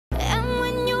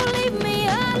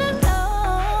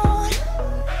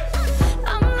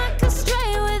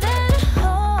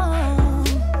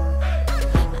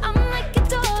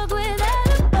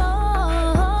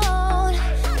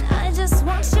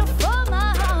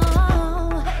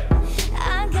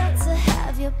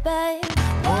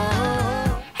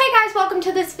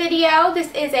video. This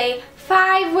is a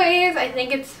 5 ways, I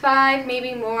think it's 5,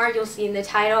 maybe more, you'll see in the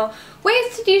title,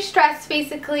 ways to de-stress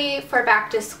basically for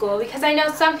back to school, because I know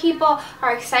some people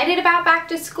are excited about back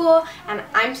to school and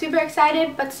I'm super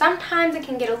excited, but sometimes it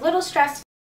can get a little stressful.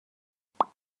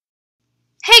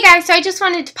 Hey guys, so I just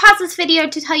wanted to pause this video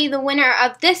to tell you the winner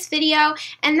of this video,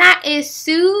 and that is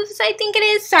Sue's, I think it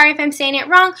is. Sorry if I'm saying it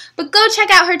wrong, but go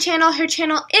check out her channel. Her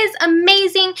channel is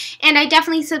amazing, and I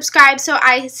definitely subscribe, so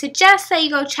I suggest that you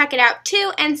go check it out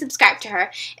too and subscribe to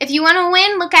her. If you want to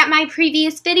win, look at my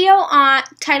previous video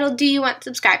titled, Do You Want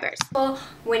Subscribers?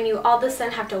 When you all of a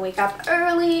sudden have to wake up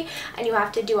early and you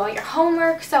have to do all your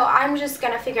homework, so I'm just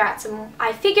going to figured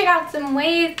out some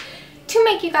ways to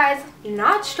make you guys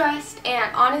not stressed,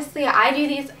 and honestly I do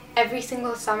these every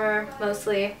single summer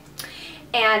mostly,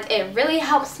 and it really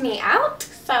helps me out,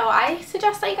 so I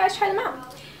suggest that you guys try them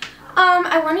out.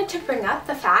 I wanted to bring up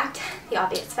the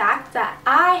obvious fact that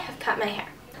I have cut my hair.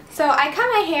 So I cut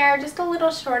my hair just a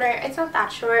little shorter. It's not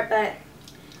that short, but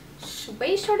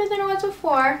way shorter than it was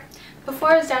before.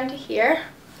 Before it was down to here,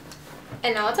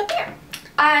 and now it's up here.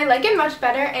 I like it much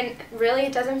better, and really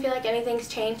it doesn't feel like anything's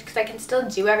changed because I can still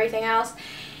do everything else,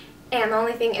 and the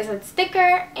only thing is it's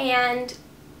thicker, and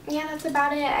yeah, that's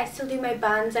about it. I still do my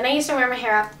buns, and I used to wear my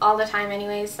hair up all the time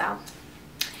anyways, so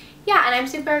yeah, and I'm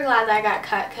super glad that I got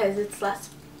cut because it's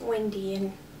less windy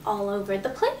and all over the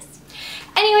place.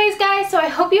 Anyways guys, so I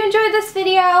hope you enjoyed this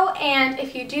video, and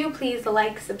if you do, please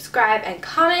like, subscribe, and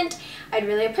comment. I'd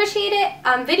really appreciate it.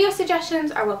 Video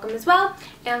suggestions are welcome as well,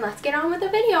 and let's get on with the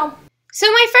video. So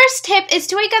my first tip is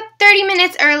to wake up 30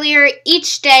 minutes earlier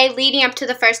each day leading up to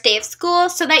the first day of school,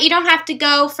 so that you don't have to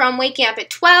go from waking up at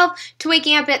 12 to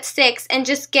waking up at 6 and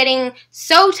just getting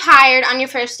so tired on your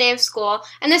first day of school.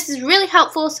 And this is really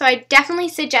helpful, so I definitely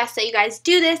suggest that you guys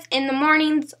do this in the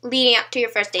mornings leading up to your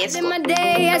first day of school.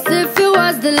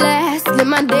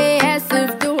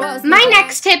 My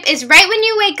next tip is right when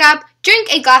you wake up, drink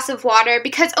a glass of water,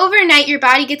 because overnight your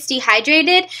body gets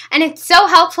dehydrated, and it's so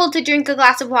helpful to drink a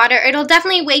glass of water. It'll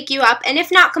definitely wake you up, and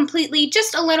if not completely,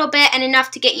 just a little bit and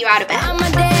enough to get you out of bed. I'ma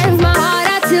dance my heart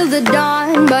out till the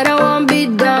dawn, but I won't be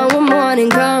done when morning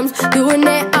comes. Doing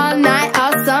it all night,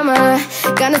 all summer,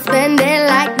 gonna spend it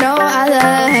like no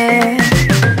other.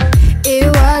 It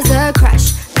was a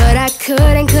crush, but I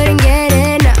couldn't get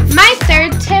enough. My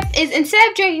third tip is, instead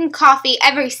of drinking coffee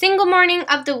every single morning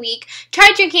of the week,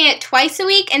 try drinking it twice a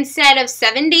week instead of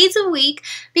 7 days a week,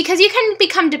 because you can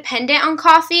become dependent on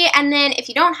coffee, and then if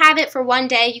you don't have it for one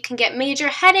day, you can get major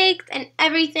headaches and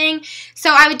everything.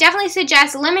 So I would definitely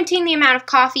suggest limiting the amount of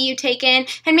coffee you take in,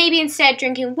 and maybe instead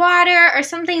drinking water or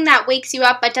something that wakes you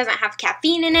up but doesn't have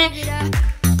caffeine in it.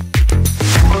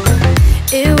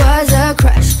 It was a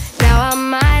crush.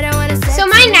 So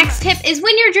my next tip is,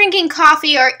 when you're drinking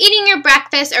coffee or eating your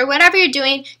breakfast or whatever you're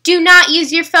doing, do not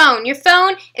use your phone. Your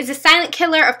phone is a silent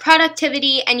killer of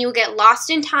productivity, and you will get lost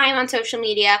in time on social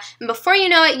media, and before you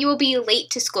know it, you will be late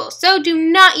to school. So do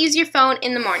not use your phone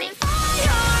in the morning.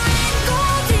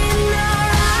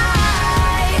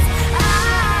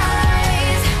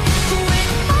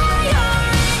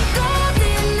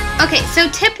 Okay, so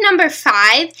tip number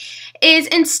 5 is,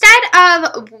 instead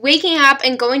of waking up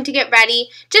and going to get ready,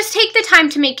 just take the time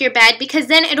to make your bed, because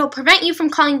then it'll prevent you from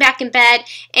calling back in bed,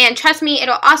 and trust me,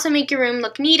 it'll also make your room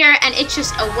look neater, and it's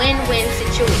just a win-win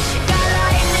situation.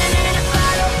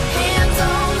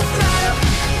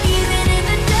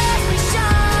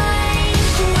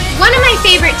 One of my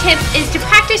favorite tips is to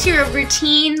practice your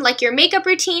routine, like your makeup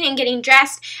routine and getting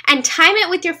dressed, and time it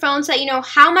with your phone so that you know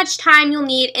how much time you'll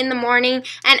need in the morning,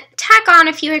 and tack on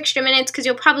a few extra minutes because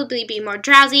you'll probably be more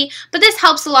drowsy, but this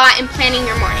helps a lot in planning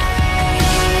your morning.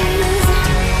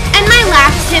 And my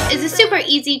last tip is a super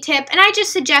easy tip, and I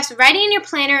just suggest writing in your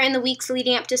planner in the weeks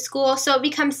leading up to school, so it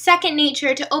becomes second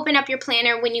nature to open up your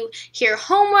planner when you hear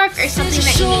homework or something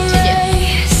that you need to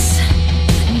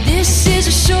do. This is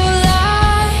a short life.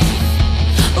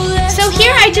 So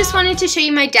here I just wanted to show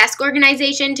you my desk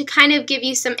organization to kind of give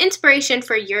you some inspiration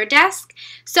for your desk.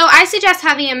 So I suggest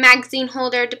having a magazine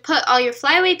holder to put all your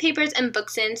flyaway papers and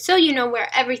books in, so you know where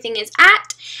everything is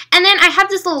at. And then I have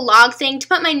this little log thing to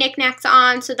put my knickknacks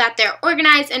on so that they're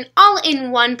organized and all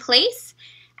in one place.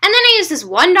 And then I use this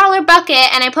 $1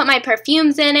 bucket, and I put my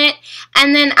perfumes in it.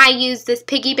 And then I use this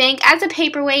piggy bank as a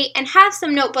paperweight, and have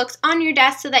some notebooks on your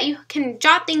desk so that you can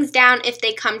jot things down if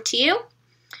they come to you.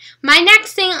 My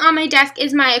next thing on my desk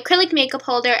is my acrylic makeup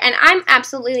holder, and I'm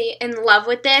absolutely in love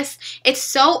with this. It's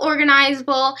so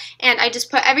organizable, and I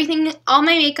just put everything, all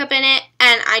my makeup in it,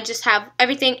 and I just have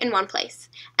everything in one place.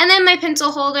 And then my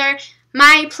pencil holder,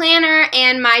 my planner,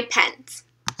 and my pens.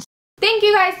 Thank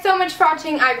you guys so much for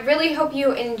watching. I really hope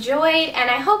you enjoyed, and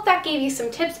I hope that gave you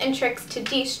some tips and tricks to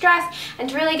de-stress and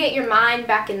to really get your mind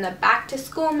back in the back to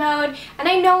school mode. And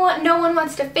I know no one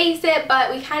wants to face it,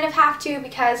 but we kind of have to,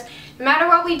 because no matter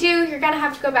what we do, you're going to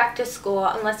have to go back to school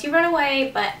unless you run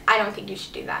away, but I don't think you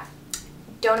should do that.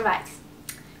 Don't advise.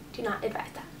 Do not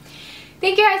advise that.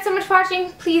 Thank you guys so much for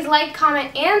watching. Please like,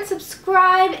 comment, and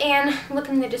subscribe, and look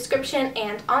in the description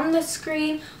and on the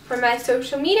screen for my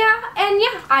social media. And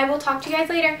yeah, I will talk to you guys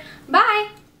later.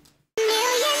 Bye!